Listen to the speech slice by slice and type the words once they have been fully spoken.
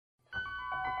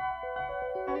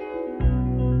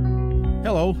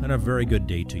Hello, and a very good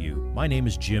day to you. My name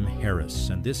is Jim Harris,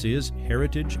 and this is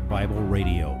Heritage Bible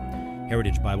Radio.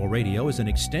 Heritage Bible Radio is an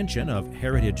extension of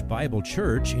Heritage Bible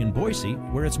Church in Boise,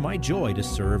 where it's my joy to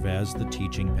serve as the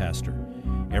teaching pastor.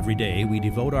 Every day, we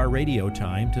devote our radio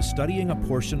time to studying a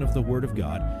portion of the Word of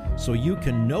God so you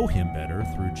can know Him better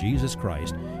through Jesus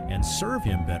Christ and serve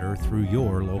Him better through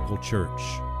your local church.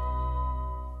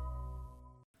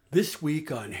 This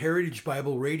week on Heritage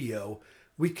Bible Radio,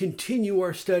 we continue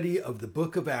our study of the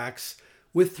book of Acts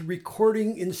with the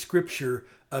recording in Scripture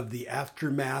of the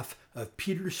aftermath of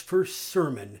Peter's first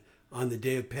sermon on the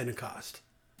day of Pentecost.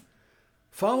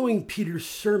 Following Peter's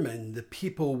sermon, the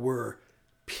people were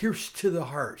pierced to the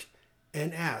heart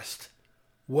and asked,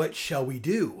 "What shall we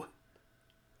do?"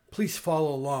 Please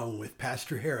follow along with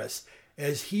Pastor Harris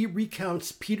as he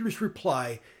recounts Peter's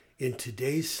reply in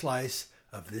today's slice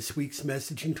of this week's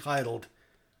message entitled,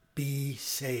 Be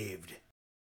Saved.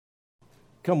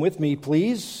 Come with me,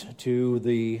 please, to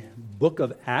the book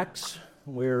of Acts,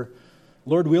 where,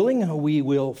 Lord willing, we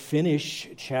will finish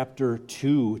chapter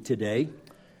 2 today.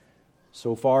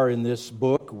 So far in this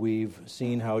book, we've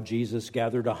seen how Jesus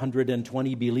gathered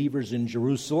 120 believers in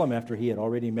Jerusalem after he had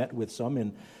already met with some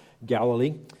in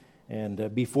Galilee.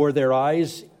 And before their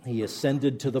eyes, he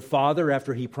ascended to the Father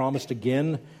after he promised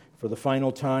again for the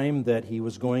final time that he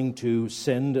was going to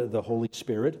send the Holy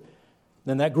Spirit.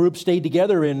 Then that group stayed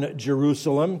together in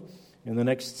Jerusalem. In the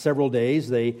next several days,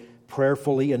 they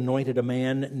prayerfully anointed a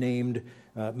man named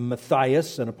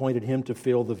Matthias and appointed him to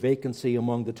fill the vacancy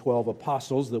among the 12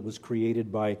 apostles that was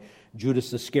created by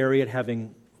Judas Iscariot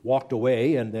having walked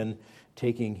away and then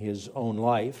taking his own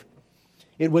life.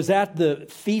 It was at the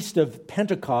Feast of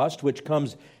Pentecost, which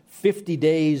comes 50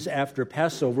 days after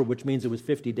Passover, which means it was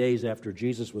 50 days after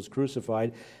Jesus was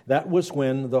crucified. That was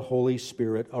when the Holy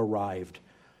Spirit arrived.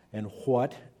 And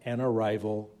what an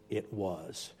arrival it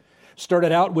was.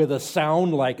 Started out with a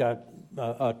sound like a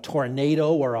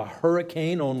tornado or a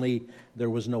hurricane, only there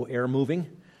was no air moving.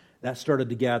 That started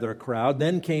to gather a crowd.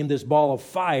 Then came this ball of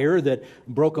fire that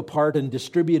broke apart and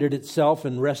distributed itself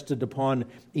and rested upon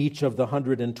each of the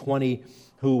 120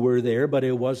 who were there. But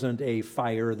it wasn't a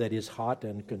fire that is hot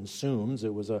and consumes.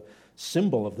 It was a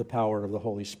symbol of the power of the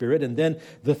Holy Spirit. And then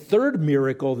the third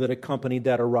miracle that accompanied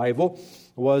that arrival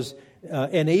was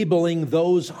enabling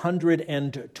those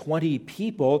 120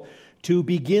 people to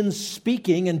begin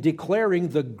speaking and declaring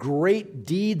the great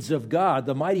deeds of God,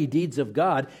 the mighty deeds of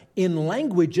God, in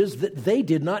languages that they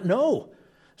did not know.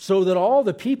 So that all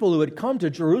the people who had come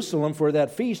to Jerusalem for that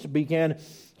feast began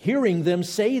hearing them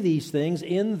say these things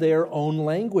in their own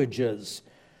languages.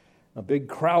 A big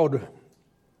crowd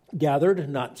gathered,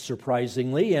 not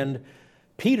surprisingly, and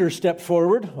Peter stepped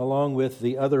forward along with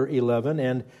the other 11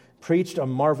 and preached a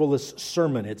marvelous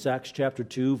sermon. It's Acts chapter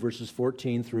 2, verses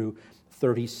 14 through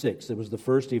 36. It was the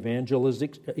first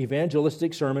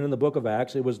evangelistic sermon in the book of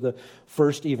Acts. It was the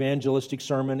first evangelistic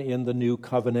sermon in the New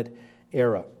Covenant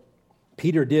era.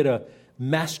 Peter did a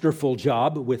masterful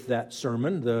job with that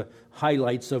sermon, the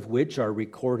highlights of which are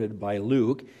recorded by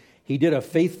Luke. He did a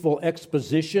faithful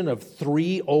exposition of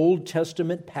 3 Old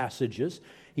Testament passages.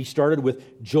 He started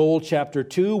with Joel chapter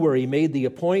 2, where he made the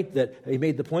point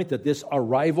that this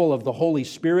arrival of the Holy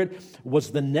Spirit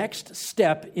was the next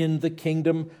step in the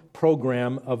kingdom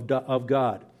program of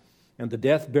God. And the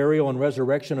death, burial, and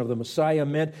resurrection of the Messiah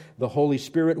meant the Holy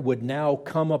Spirit would now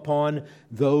come upon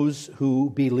those who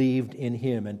believed in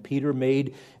him. And Peter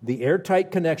made the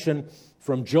airtight connection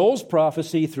from Joel's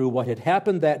prophecy through what had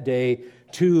happened that day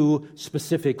to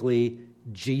specifically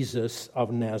Jesus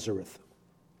of Nazareth.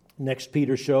 Next,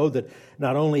 Peter showed that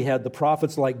not only had the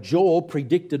prophets like Joel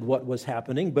predicted what was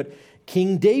happening, but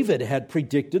King David had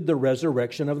predicted the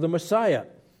resurrection of the Messiah.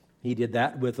 He did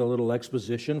that with a little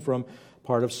exposition from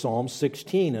part of Psalm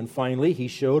 16. And finally, he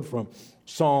showed from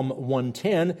Psalm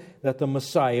 110 that the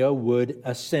Messiah would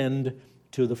ascend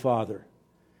to the Father.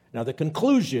 Now, the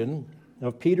conclusion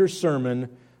of Peter's sermon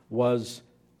was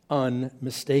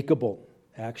unmistakable.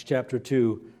 Acts chapter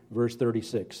 2, verse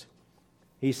 36.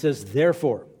 He says,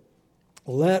 "Therefore,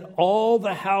 let all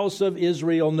the house of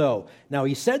Israel know." Now,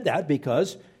 he said that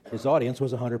because his audience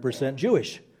was 100%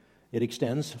 Jewish. It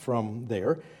extends from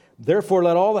there. "Therefore,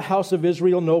 let all the house of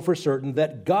Israel know for certain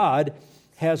that God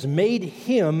has made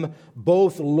him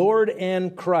both Lord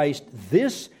and Christ,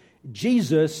 this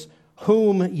Jesus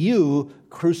whom you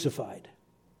crucified."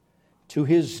 To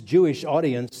his Jewish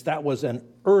audience, that was an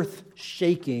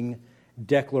earth-shaking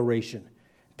declaration.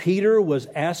 Peter was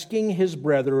asking his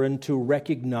brethren to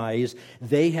recognize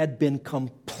they had been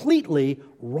completely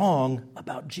wrong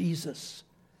about Jesus.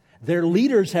 Their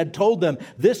leaders had told them,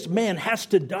 this man has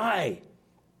to die.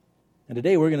 And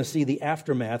today we're going to see the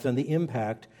aftermath and the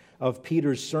impact of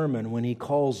Peter's sermon when he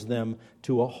calls them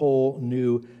to a whole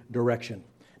new direction.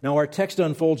 Now, our text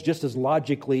unfolds just as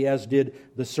logically as did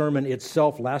the sermon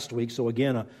itself last week. So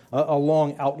again, a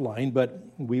long outline, but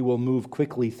we will move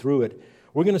quickly through it.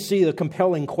 We're going to see the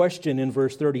compelling question in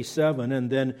verse 37, and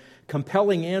then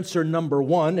compelling answer number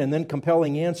 1, and then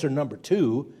compelling answer number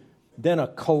 2, then a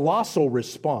colossal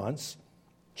response,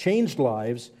 changed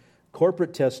lives,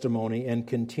 corporate testimony, and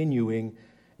continuing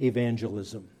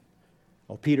evangelism.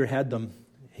 Well, Peter had them.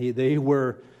 They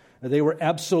were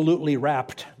absolutely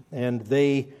rapt, and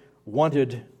they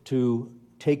wanted to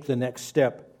take the next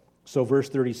step. So verse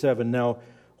 37, now,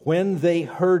 when they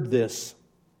heard this,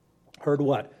 heard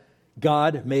what?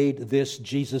 God made this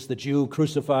Jesus that you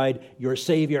crucified your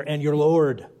Savior and your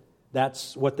Lord.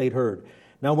 That's what they'd heard.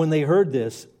 Now, when they heard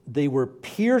this, they were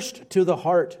pierced to the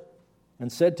heart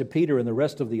and said to Peter and the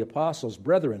rest of the apostles,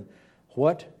 brethren,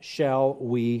 what shall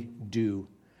we do?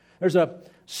 There's a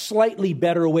slightly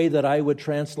better way that I would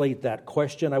translate that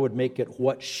question. I would make it,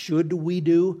 what should we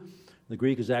do? The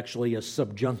Greek is actually a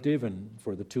subjunctive, and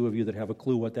for the two of you that have a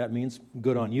clue what that means,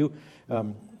 good on you.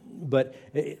 But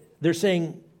they're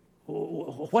saying,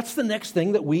 what's the next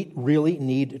thing that we really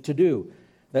need to do?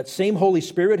 That same Holy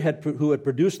Spirit who had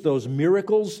produced those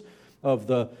miracles of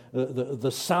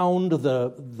the sound,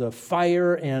 the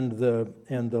fire, and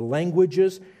the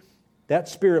languages, that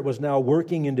Spirit was now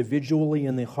working individually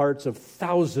in the hearts of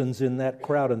thousands in that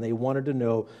crowd, and they wanted to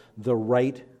know the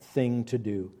right thing to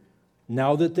do.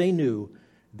 Now that they knew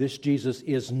this Jesus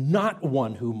is not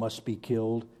one who must be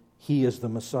killed, he is the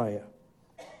Messiah.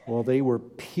 Well, they were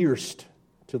pierced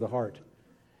to the heart.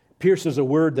 Pierce is a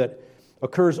word that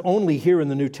occurs only here in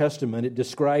the New Testament. It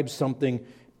describes something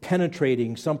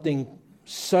penetrating, something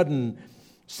sudden,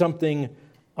 something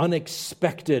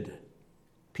unexpected.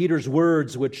 Peter's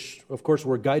words, which of course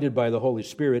were guided by the Holy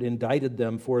Spirit, indicted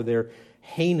them for their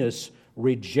heinous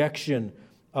rejection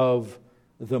of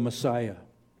the Messiah.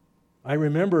 I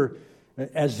remember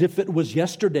as if it was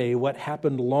yesterday what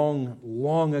happened long,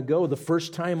 long ago. The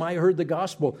first time I heard the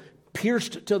gospel,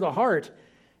 pierced to the heart,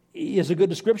 is a good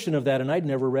description of that, and I'd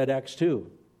never read Acts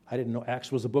 2. I didn't know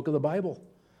Acts was a book of the Bible.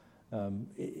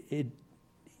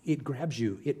 It grabs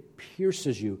you, it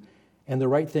pierces you, and the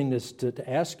right thing to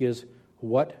ask is,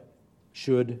 what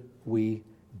should we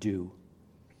do?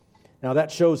 Now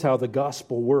that shows how the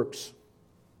gospel works.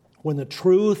 When the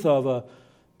truth of a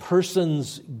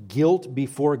person's guilt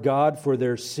before God for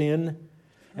their sin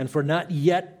and for not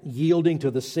yet yielding to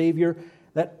the Savior,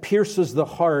 that pierces the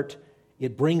heart.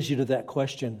 It brings you to that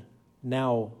question,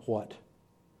 now what?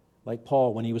 Like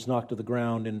Paul when he was knocked to the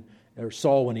ground, or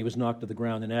Saul when he was knocked to the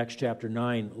ground in Acts chapter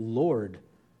 9, Lord,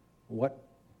 what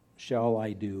shall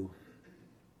I do?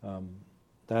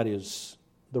 That is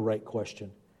the right question.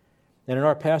 And in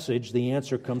our passage, the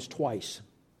answer comes twice.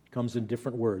 It comes in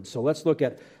different words. So let's look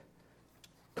at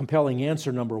compelling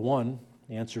answer number 1,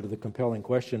 answer to the compelling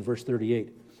question, verse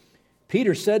 38.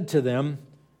 Peter said to them,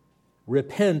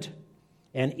 repent,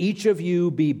 and each of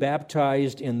you be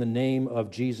baptized in the name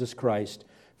of Jesus Christ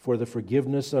for the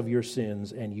forgiveness of your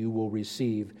sins, and you will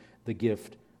receive the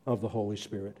gift of the Holy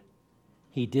Spirit.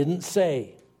 He didn't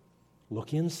say,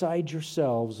 look inside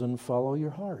yourselves and follow your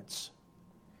hearts.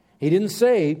 He didn't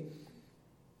say,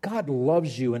 God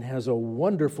loves you and has a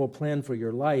wonderful plan for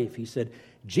your life. He said,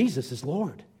 Jesus is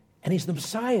Lord, and He's the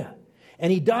Messiah.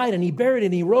 And He died, and He buried,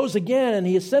 and He rose again, and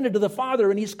He ascended to the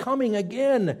Father, and He's coming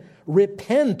again.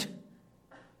 Repent.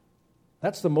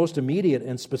 That's the most immediate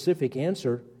and specific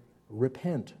answer.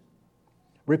 Repent.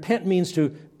 Repent means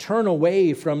to turn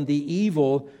away from the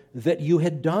evil that you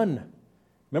had done.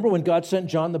 Remember when God sent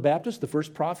John the Baptist, the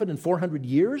first prophet in 400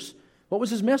 years? What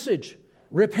was his message?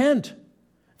 Repent,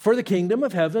 for the kingdom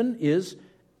of heaven is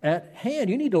at hand.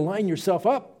 You need to line yourself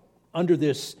up under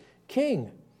this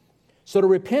king. So to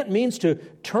repent means to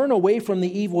turn away from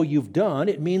the evil you've done.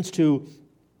 It means to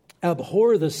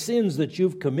abhor the sins that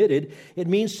you've committed. It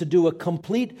means to do a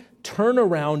complete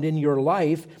turnaround in your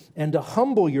life and to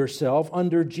humble yourself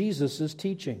under Jesus'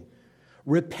 teaching.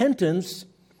 Repentance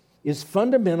is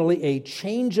fundamentally a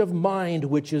change of mind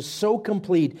which is so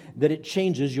complete that it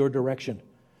changes your direction.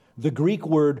 The Greek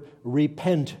word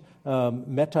repent,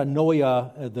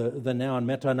 metanoia, the noun,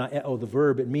 metanoeo, the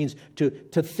verb, it means to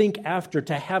think after,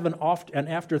 to have an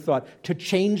afterthought, to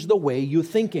change the way you're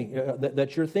thinking,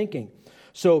 that you're thinking.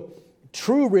 So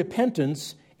true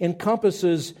repentance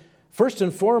encompasses, first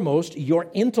and foremost, your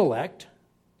intellect.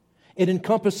 It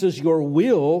encompasses your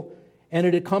will, and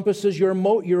it encompasses your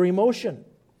emotion.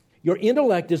 Your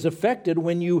intellect is affected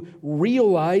when you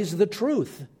realize the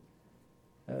truth.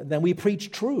 Then we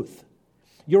preach truth.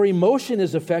 Your emotion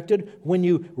is affected when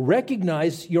you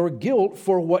recognize your guilt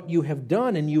for what you have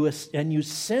done and you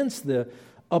sense the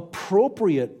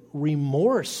appropriate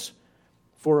remorse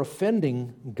for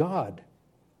offending God.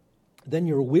 Then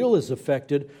your will is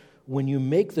affected when you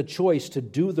make the choice to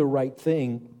do the right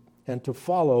thing and to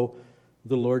follow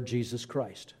the Lord Jesus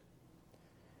Christ.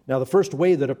 Now, the first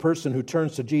way that a person who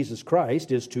turns to Jesus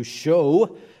Christ is to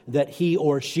show that he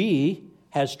or she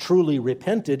has truly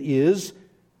repented is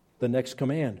the next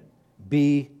command: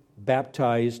 be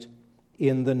baptized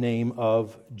in the name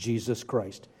of Jesus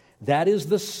Christ. That is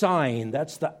the sign,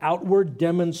 that's the outward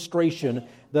demonstration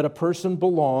that a person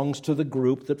belongs to the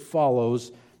group that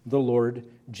follows the Lord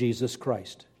Jesus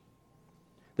Christ.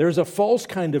 There's a false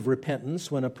kind of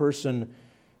repentance when a person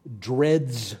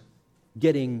dreads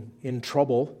getting in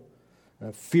trouble,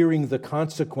 fearing the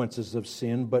consequences of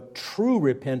sin, but true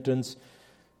repentance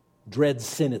dreads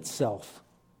sin itself.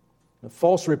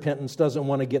 False repentance doesn't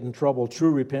want to get in trouble.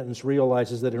 True repentance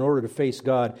realizes that in order to face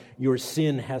God, your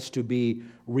sin has to be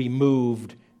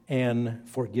removed and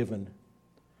forgiven.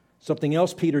 Something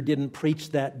else Peter didn't preach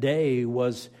that day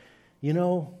was,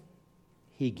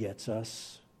 he gets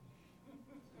us.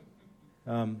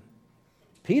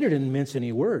 Peter didn't mince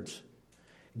any words.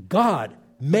 God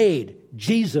made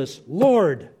Jesus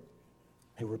Lord.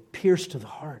 They were pierced to the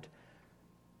heart.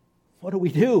 What do we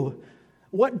do?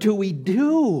 What do we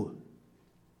do?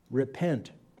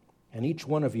 Repent, and each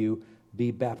one of you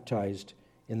be baptized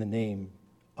in the name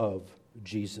of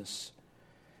Jesus.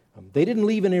 They didn't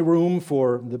leave any room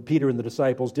for, Peter and the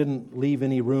disciples didn't leave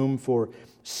any room for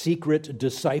secret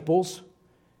disciples.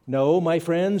 No, my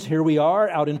friends, here we are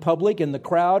out in public, in the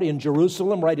crowd, in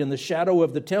Jerusalem, right in the shadow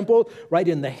of the temple, right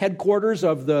in the headquarters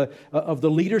of the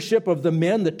leadership of the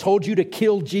men that told you to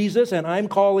kill Jesus, and I'm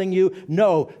calling you,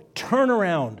 no, turn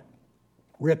around,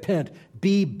 repent,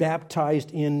 be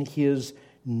baptized in His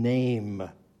name.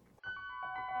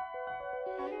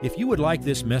 If you would like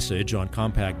this message on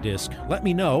compact disc, let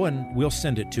me know and we'll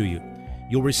send it to you.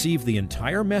 You'll receive the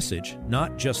entire message,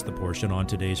 not just the portion on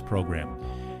today's program.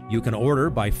 You can order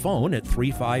by phone at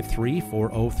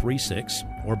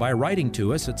 353-4036 or by writing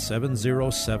to us at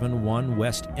 7071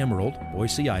 West Emerald,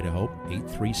 Boise, Idaho,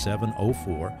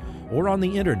 83704, or on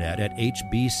the internet at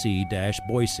hbc-boise.org.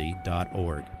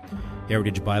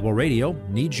 Heritage Bible Radio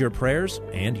needs your prayers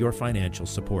and your financial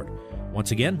support.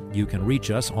 Once again, you can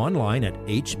reach us online at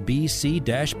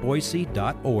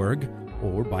hbc-boise.org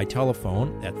or by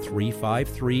telephone at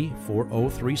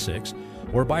 353-4036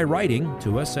 or by writing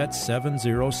to us at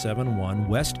 7071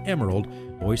 West Emerald,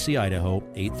 Boise, Idaho,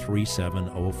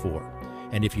 83704.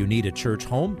 And if you need a church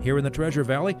home here in the Treasure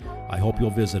Valley, I hope you'll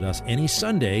visit us any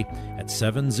Sunday at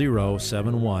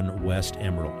 7071 West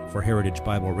Emerald. For Heritage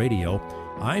Bible Radio,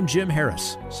 I'm Jim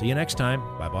Harris. See you next time.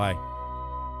 Bye-bye.